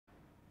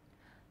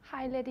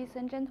Hi ladies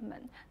and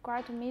gentlemen,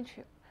 glad to meet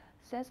you.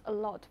 Thanks a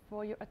lot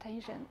for your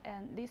attention,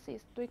 and this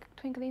is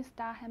Twinkling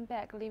Star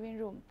Handbag living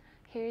room.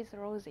 Here is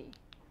Rosie.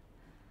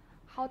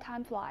 How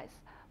time flies.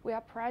 We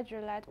are pleased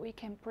that we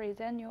can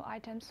present new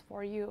items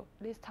for you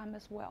this time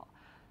as well.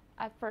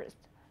 At first,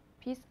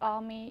 please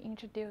allow me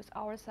introduce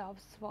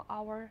ourselves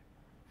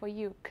for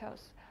you,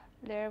 cause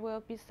there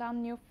will be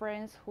some new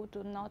friends who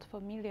do not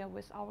familiar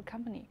with our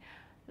company.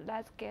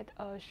 Let's get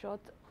a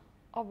short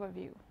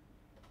overview.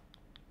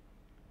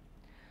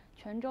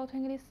 Quanzhou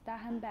Twinkling Star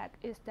Handbag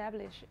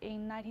established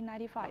in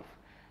 1995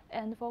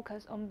 and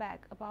focus on bag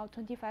about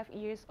 25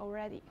 years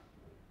already.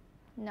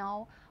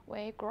 Now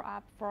we grow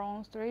up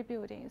from 3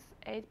 buildings,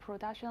 8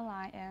 production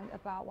line and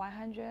about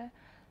 100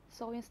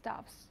 sewing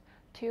staffs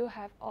to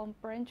have own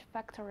branch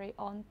factory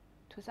on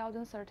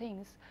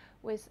 2013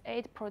 with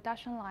 8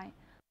 production line,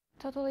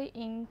 totally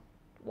in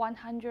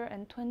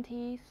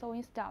 120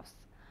 sewing staffs.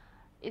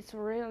 It's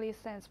really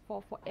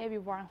thankful for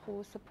everyone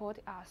who support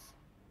us.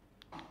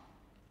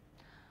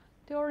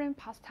 During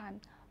past time,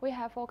 we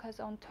have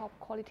focused on top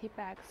quality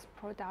bags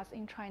products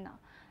in China.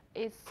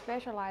 It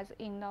specializes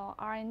in the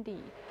R&D,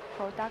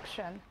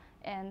 production,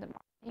 and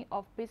marketing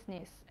of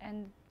business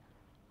and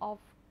of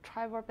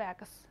travel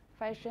bags,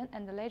 fashion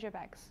and leisure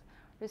bags,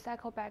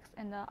 recycle bags,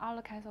 and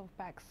other kinds of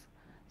bags.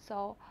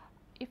 So,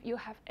 if you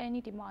have any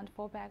demand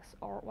for bags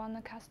or want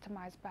a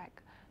customized bag,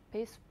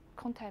 please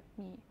contact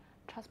me.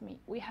 Trust me,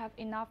 we have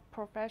enough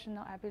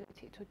professional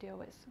ability to deal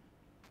with.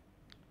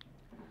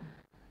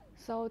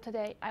 So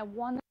today I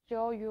want to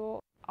show you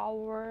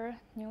our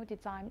new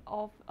design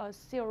of a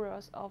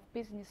series of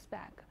business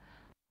bag.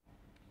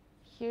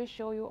 Here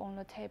show you on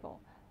the table.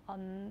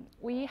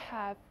 We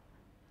have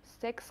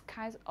 6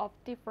 kinds of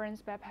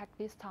different backpack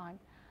this time.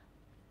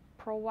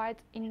 Provide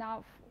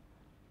enough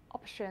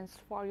options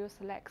for you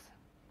select.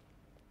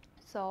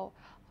 So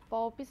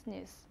for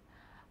business,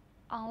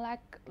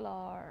 unlike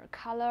the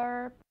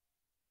color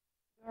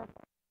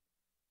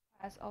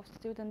of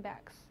student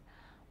bags,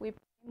 we pay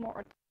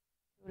more to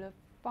the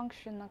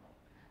functional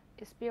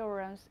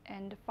experience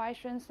and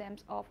fashion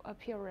sense of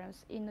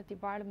appearance in the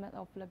development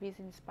of the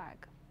business bag.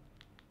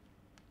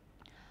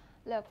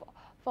 Therefore,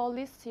 for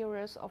this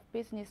series of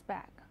business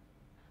bag,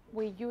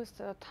 we use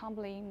the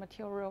tumbling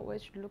material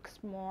which looks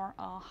more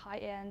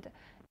high-end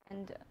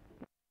and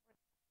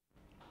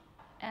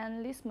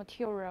this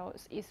material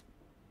is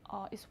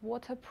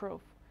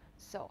waterproof,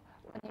 so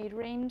when it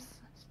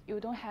rains, you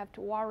don't have to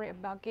worry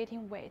about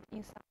getting wet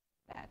inside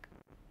the bag.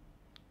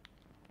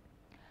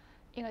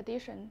 In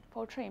addition,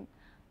 for trim,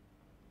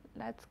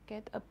 let's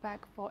get a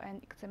bag for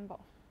an example.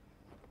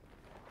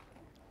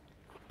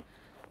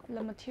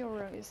 The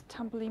material is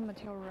tumbling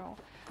material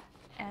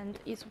and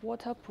it's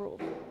waterproof.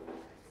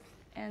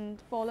 And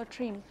for the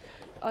trim,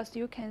 as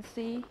you can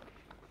see,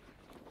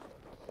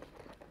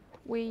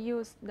 we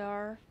use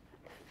the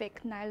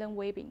fake nylon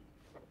weaving.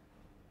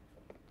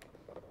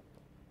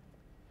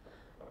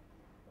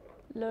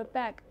 The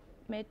bag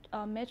match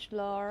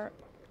the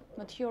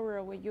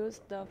material. We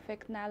use the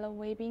fake nylon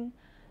weaving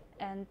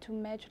and to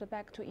match the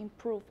bag to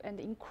improve and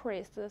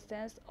increase the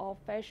sense of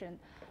fashion.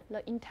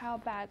 The entire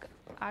bag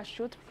are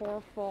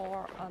suitable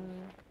for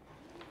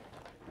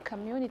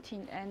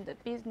commuting and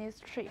business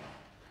trip.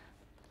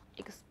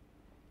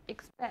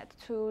 Expect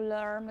to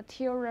the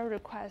material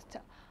request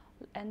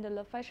and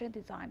the fashion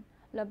design.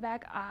 The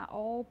bag are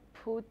all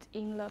put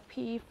in the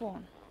PE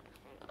form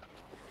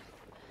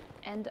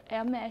and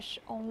air mesh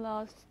on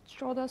the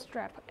shoulder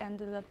strap and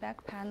the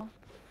back panel.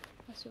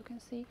 As you can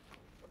see,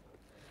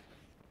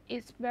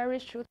 it's very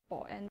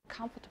suitable and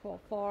comfortable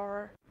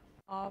for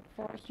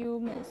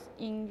humans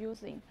in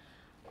using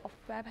of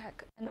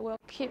backpack and will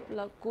keep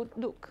the good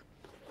look.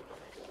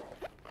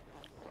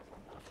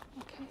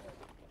 Okay.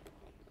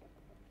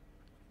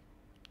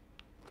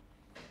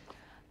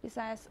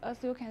 Besides,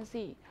 as you can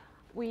see,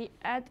 we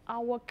add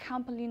our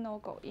company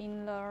logo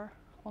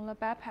on the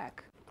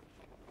backpack.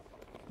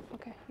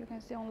 Okay, you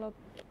can see on the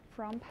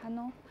front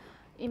panel,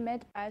 it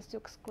made by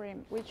silk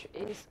screen, which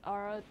is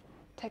our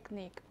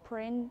technique.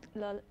 Print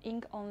the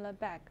ink on the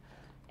back,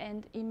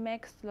 and it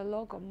makes the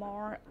logo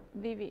more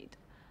vivid.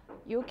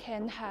 You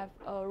can have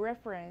a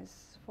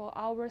reference for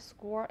our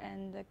school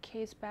and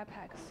kids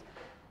backpacks.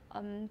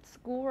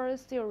 School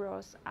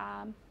cereals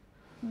are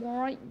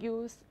more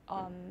use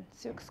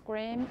silk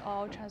screen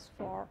or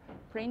transfer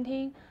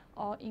printing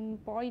or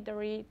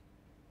embroidery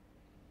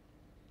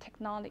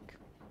technique.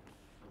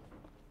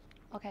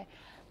 Okay.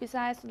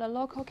 Besides, the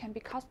logo can be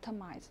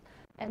customized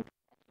and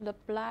the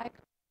black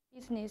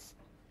business.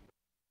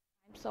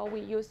 So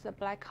we use the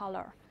black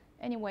color.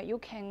 Anyway, you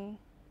can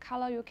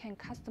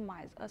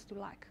customize as you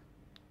like.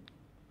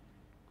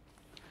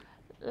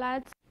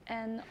 Let's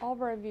an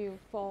overview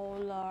for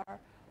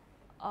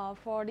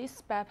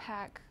this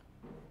backpack.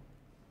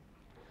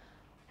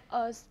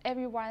 As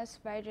everyone's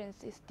version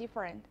is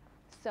different,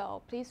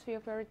 so please feel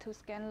free to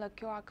scan the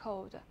QR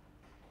code.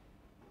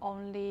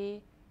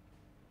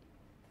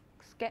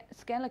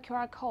 Scan the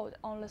QR code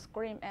on the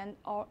screen and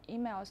or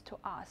emails to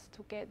us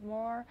to get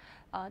more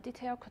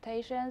detailed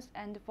quotations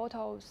and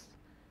photos.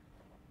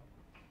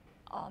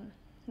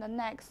 The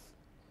next,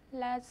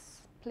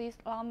 please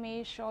allow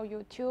me show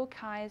you two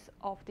kinds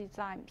of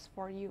designs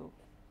for you.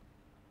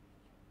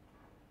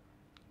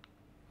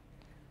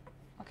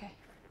 Okay.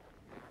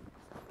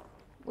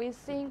 We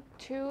think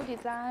two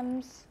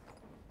designs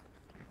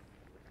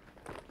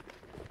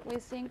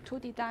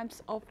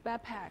of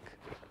backpack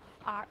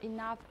are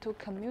enough to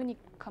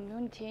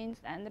commuting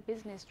and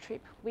business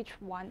trip. Which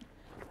one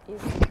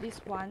is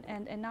this one,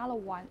 and another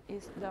one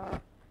is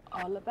the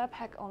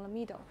backpack on the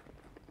middle.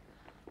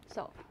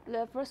 So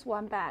the first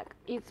one bag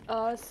is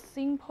a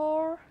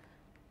simple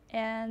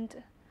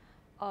and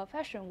a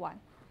fashion one.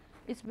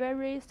 It's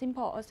very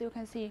simple, as you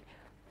can see,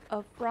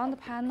 a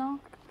front panel,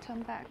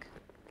 turn back,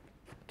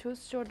 two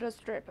shoulder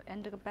strip,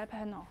 and the back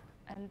panel,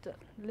 and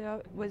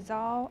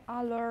without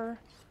other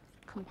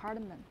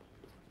compartment.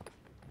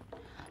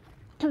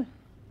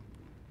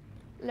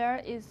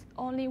 There is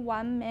only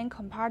one main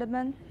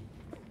compartment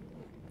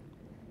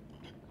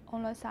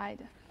on the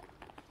side.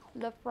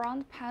 The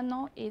front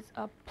panel is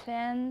a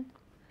plain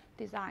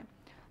design.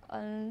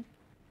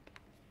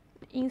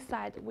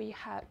 Inside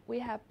we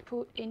have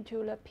put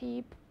into the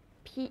P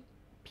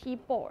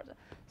board,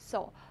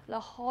 so the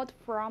whole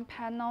front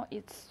panel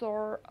is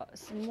so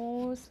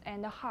smooth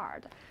and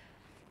hard.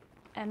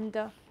 And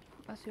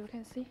as you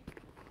can see,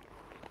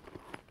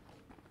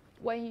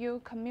 when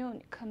you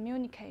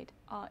communicate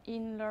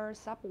in the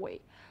subway,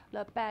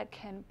 the bag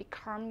can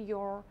become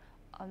your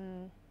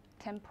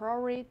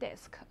temporary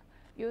desk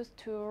used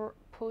to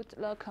put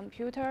the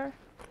computer.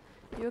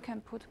 You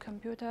can put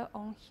computer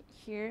on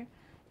here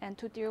and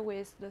to deal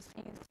with the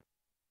things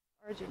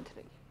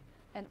urgently,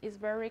 and it's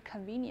very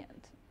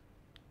convenient.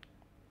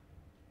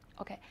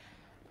 Okay,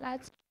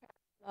 let's check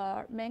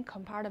the main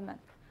compartment.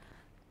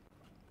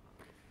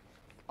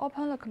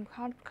 Open the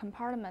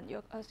compartment.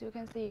 As you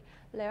can see,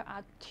 there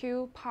are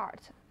two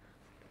parts,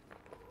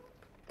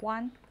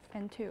 1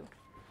 and 2.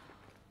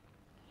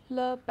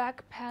 The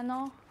back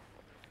panel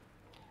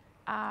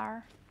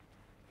are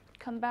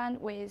combined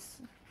with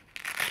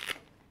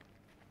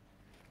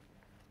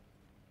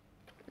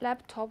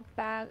laptop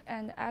bag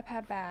and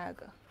iPad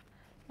bag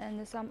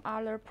and some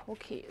other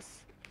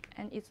pockets,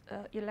 and it's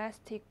an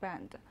elastic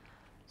band.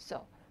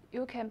 So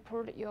you can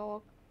put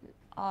your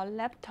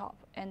laptop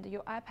and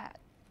your iPad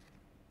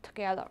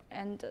together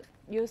and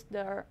use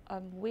the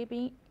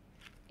webbing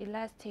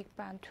elastic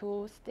band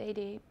to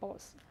steady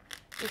both.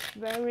 It's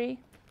very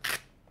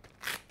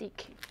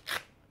sticky.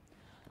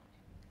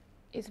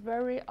 It's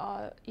very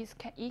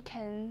it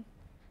can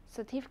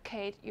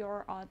certificate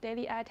your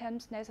daily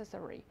items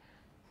necessary.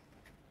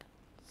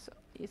 So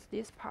it's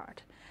this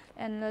part,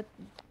 and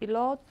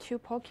below two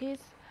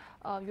pockets,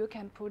 you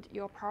can put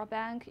your power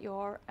bank,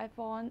 your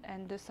iPhone,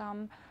 and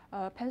some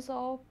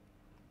pencil,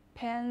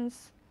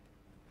 pens,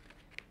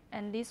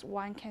 and this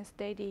one can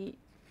steady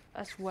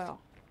as well.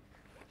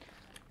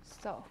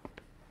 So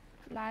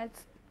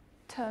let's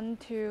turn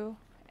to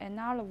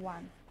another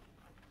one.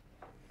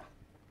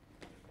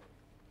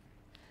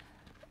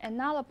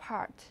 Another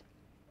part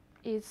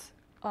is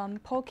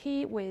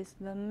pocket with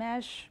the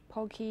mesh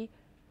pocket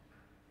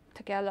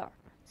together.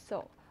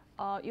 So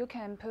you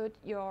can put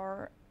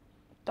your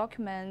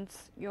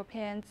documents, your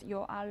pens,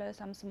 your other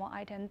some small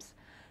items,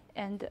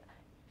 and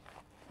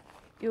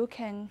you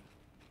can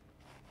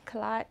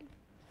collect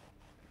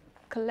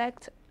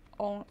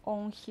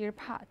on here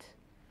part.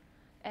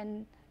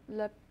 And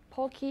the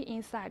pocket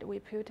inside we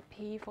put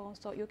P phone,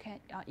 so you can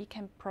it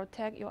can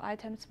protect your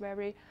items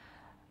very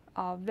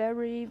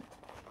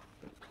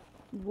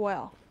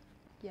well.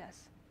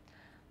 Yes,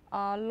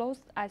 those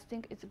I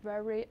think it's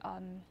very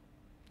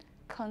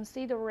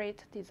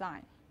considerate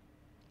design.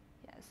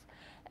 Yes,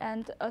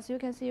 and as you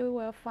can see, you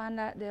will find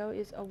that there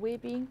is a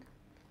webbing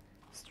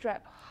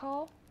strap.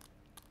 How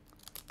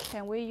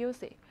can we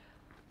use it?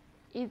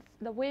 It's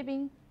the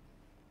webbing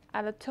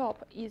at the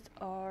top is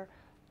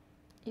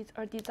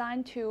a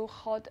design to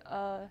hold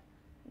a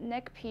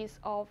neck piece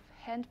of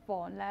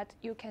handphone that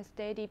you can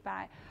steady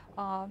by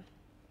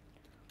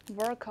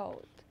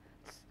vertical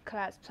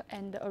clasp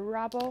and a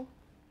rubber.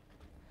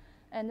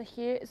 And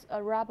here is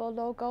a rubber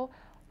logo.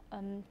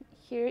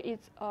 Here is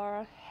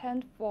a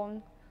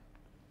handphone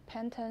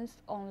patterns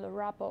on the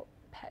rubber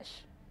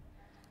patch.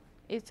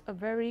 It's a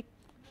very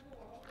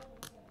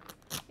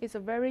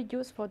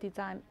useful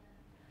design.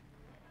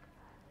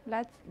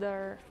 That's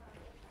the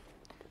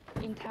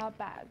entire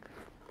bag.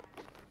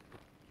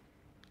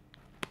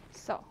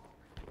 So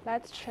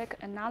let's check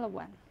another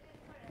one.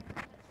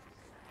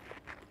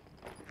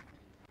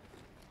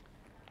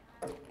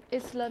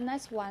 It's the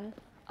next one.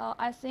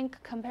 I think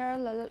compare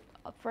the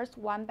first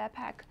one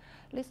backpack.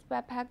 This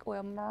backpack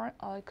will more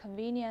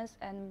convenience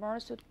and more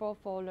suitable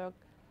for the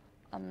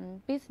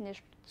business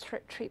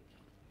trip,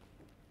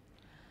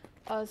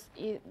 as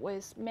it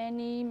with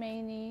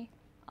many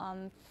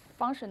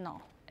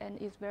functional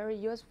and is very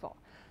useful.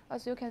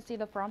 As you can see,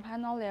 the front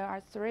panel, there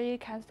are 3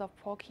 kinds of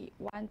pocket.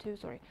 1, 2,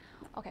 3.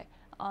 Okay.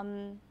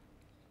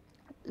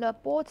 The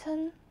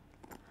bottom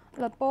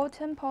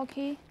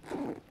pocket,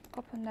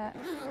 open that.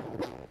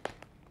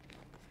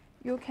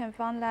 You can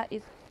find that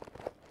it's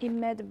it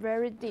made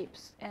very deep,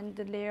 and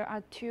there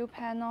are two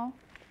panels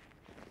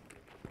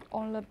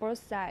on the both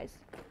sides.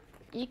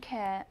 You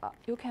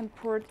can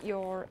put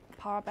your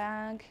power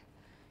bank,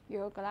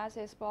 your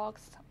glasses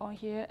box on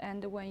here,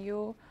 and when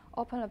you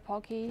open the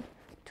pocket,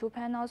 two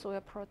panels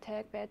will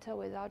protect better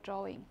without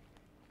drawing.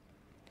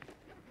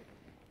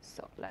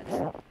 So that's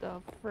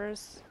the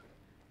first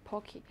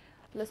pocket.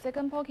 The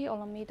second pocket on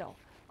the middle.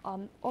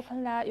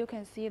 Open that, you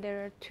can see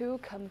there are two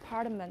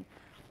compartments.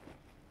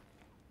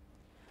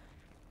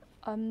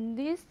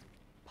 This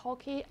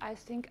pocket, I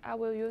think I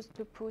will use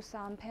to put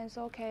some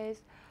pencil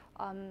case,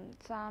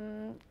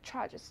 some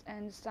charges,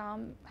 and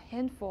some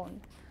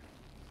handphone.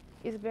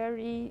 It's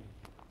very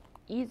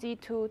easy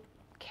to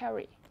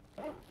carry.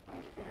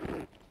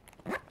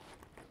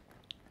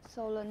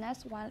 So the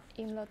next one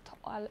in the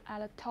at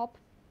the top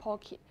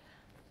pocket.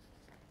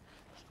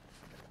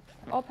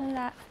 Open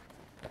that.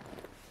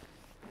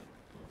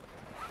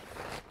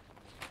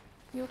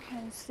 You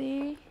can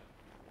see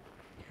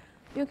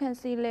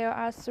there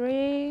are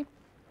three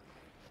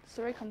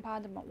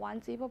compartments,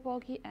 one zipper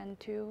pocket and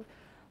two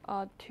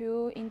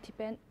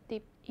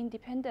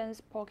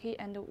independent pocket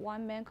and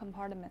one main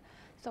compartment.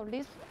 So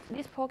this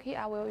pocket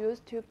I will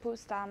use to put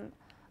some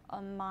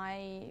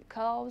my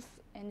clothes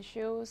and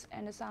shoes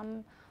and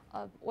some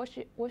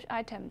wash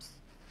items.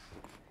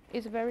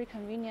 It's very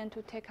convenient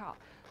to take out.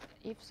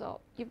 If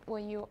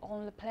when you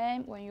on the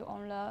plane, when you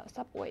on the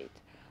subway,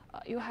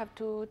 you have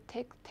to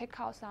take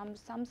out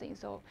something.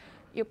 So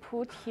you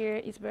put here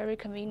is very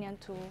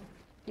convenient to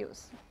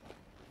use.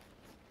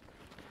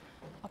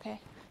 Okay,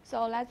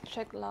 so let's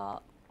check the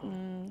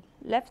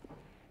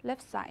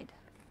left side.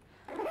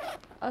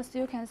 As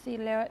you can see,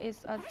 there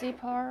is a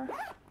zipper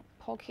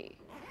pocket.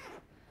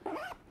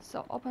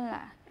 So open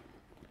that.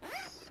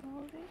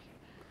 Sorry.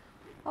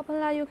 Open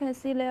that. You can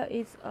see there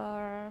is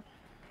a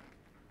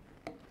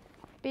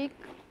big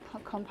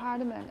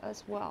compartment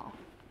as well.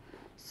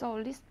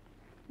 So this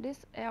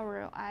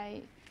area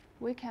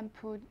we can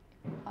put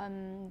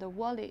the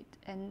wallet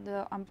and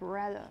the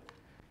umbrella.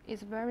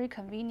 It's very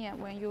convenient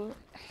when you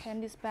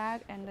hand this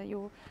bag and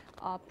you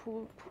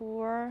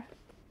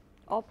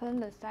open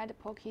the side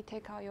pocket,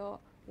 take out your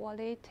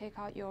wallet, take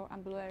out your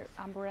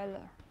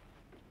umbrella.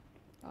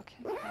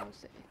 Okay,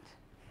 close it.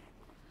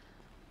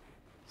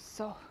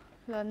 So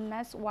the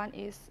next one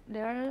is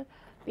there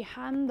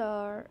behind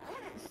the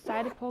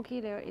side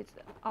pocket. There is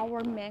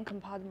our main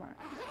compartment.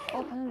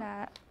 Open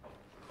that.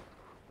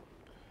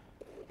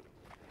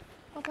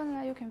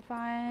 You can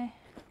find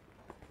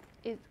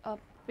it's a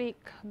big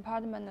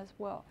compartment as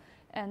well.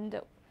 And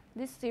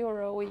this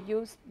zero we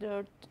use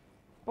the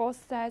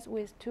both sides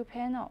with two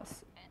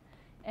panels.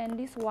 And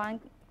this one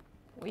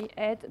we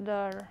add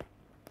the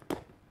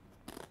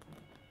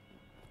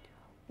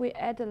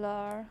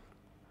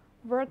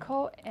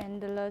vertical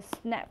and the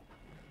snap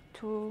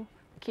to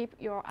keep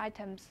your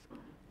items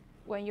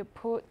when you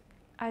put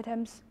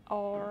items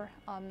or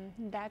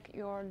like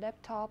your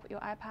laptop, your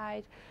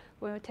iPad,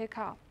 when you take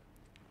out.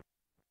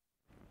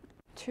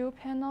 Two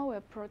panels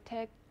will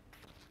protect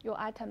your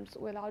items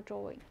without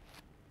drawing.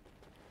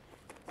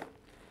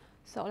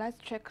 So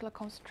let's check the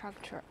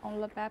construction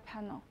on the back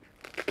panel.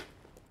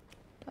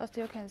 As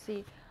you can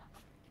see,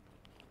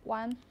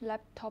 one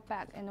laptop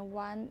bag and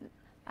one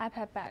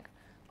iPad bag.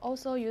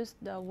 Also use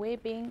the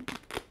webbing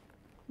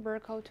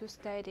vertical to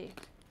steady.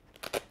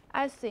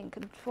 I think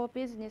for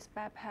business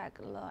backpack,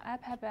 the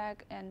iPad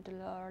bag and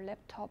the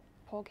laptop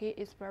pocket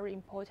is very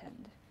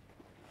important.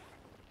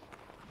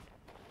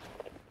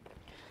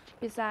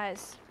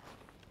 Besides,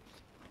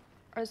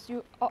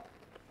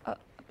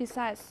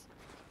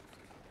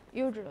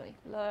 usually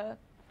the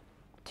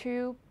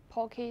two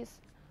pockets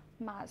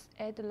must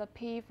add the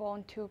P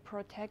phone to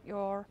protect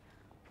your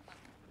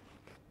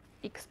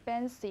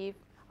expensive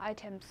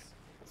items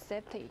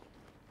safety.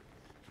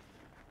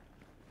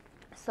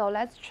 So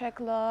let's check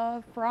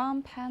the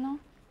front panel.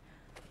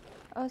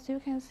 As you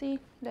can see,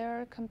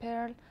 they're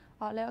composed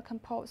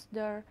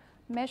the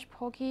mesh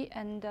pocket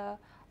and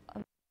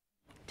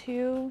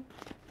two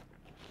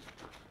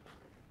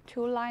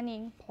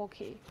lining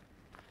pocket.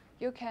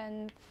 You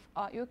can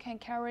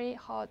carry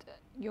out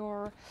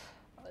your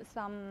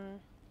some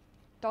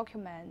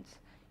documents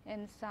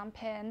and some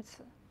pens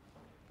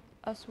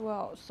as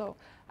well. So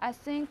I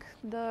think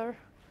the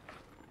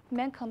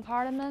main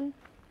compartment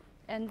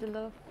and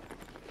the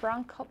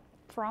front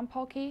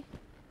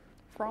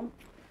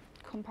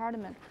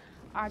compartment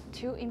are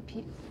two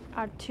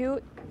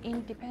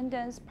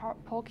independent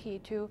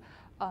pocket to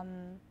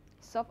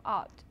sort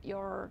out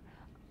your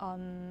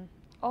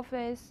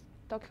office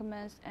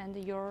documents and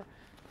your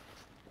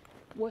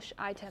wash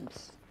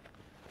items.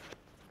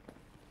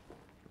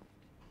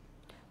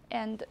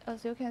 And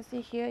as you can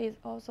see, here is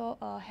also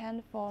a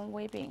handphone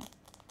webbing.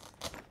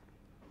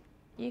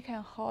 You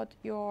can hold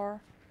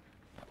your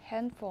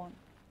handphone,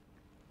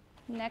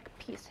 neck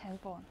piece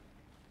handphone.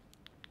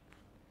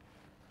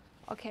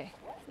 Okay,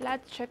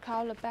 let's check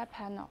out the back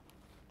panel.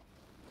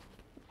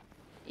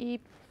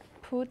 It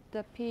put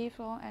the P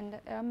phone and the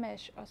air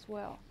mesh as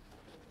well.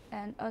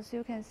 And as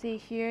you can see,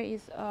 here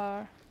is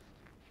a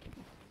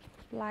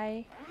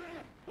like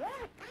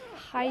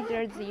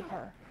hider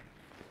zipper.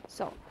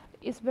 So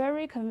it's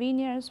very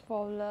convenient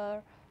for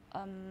the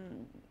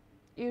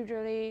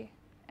usually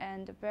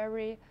and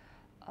very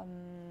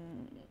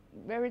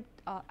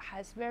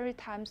has very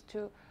times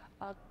to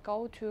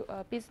go to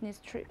a business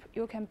trip.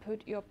 You can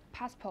put your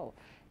passport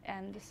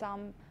and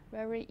some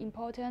very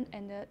important,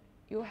 and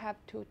you have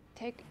to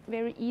take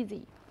very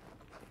easy.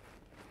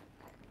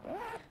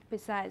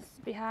 Besides,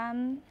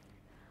 behind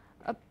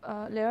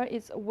there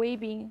is a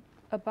webbing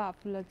above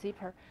the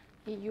zipper.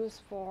 It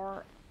used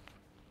for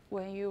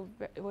when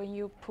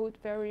you put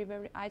very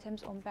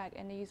items on bag,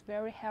 and it's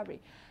very heavy,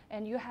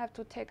 and you have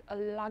to take a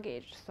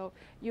luggage. So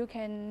you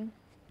can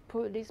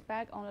put this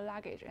bag on the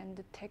luggage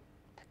and take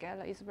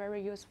together. It's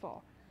very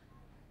useful.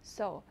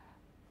 So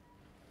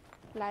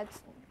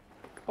let's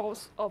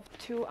both of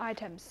two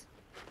items.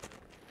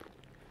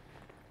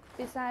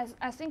 Besides,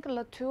 I think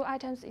the two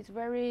items is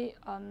very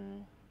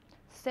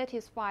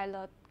satisfy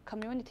the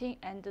commuting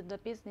and the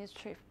business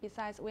trip.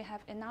 Besides, we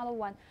have another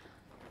one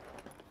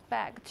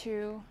bag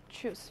to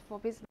choose for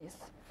business.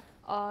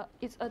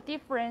 It's a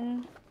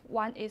different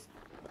one. Is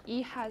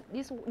it has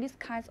this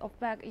kinds of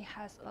bag. It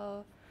has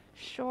a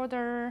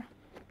shorter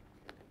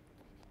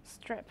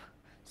strap.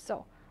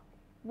 So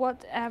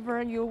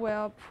whatever you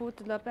will put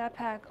the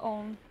backpack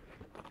on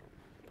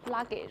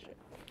luggage,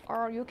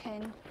 or you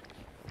can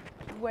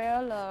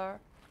wear the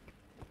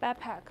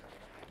backpack.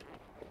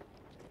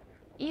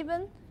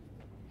 Even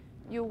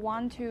you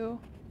want to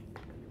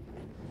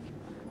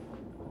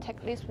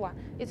take this one,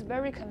 it's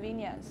very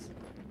convenient.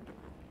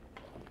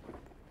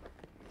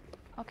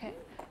 Okay,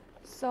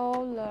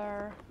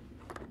 so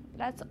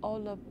that's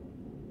all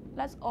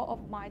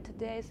of my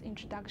today's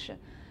introduction.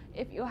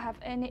 If you have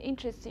any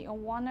interest in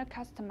want to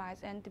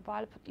customize and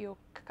develop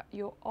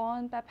your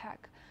own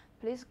backpack,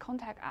 please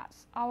contact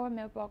us. Our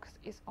mailbox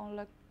is on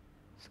the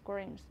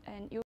screens, and you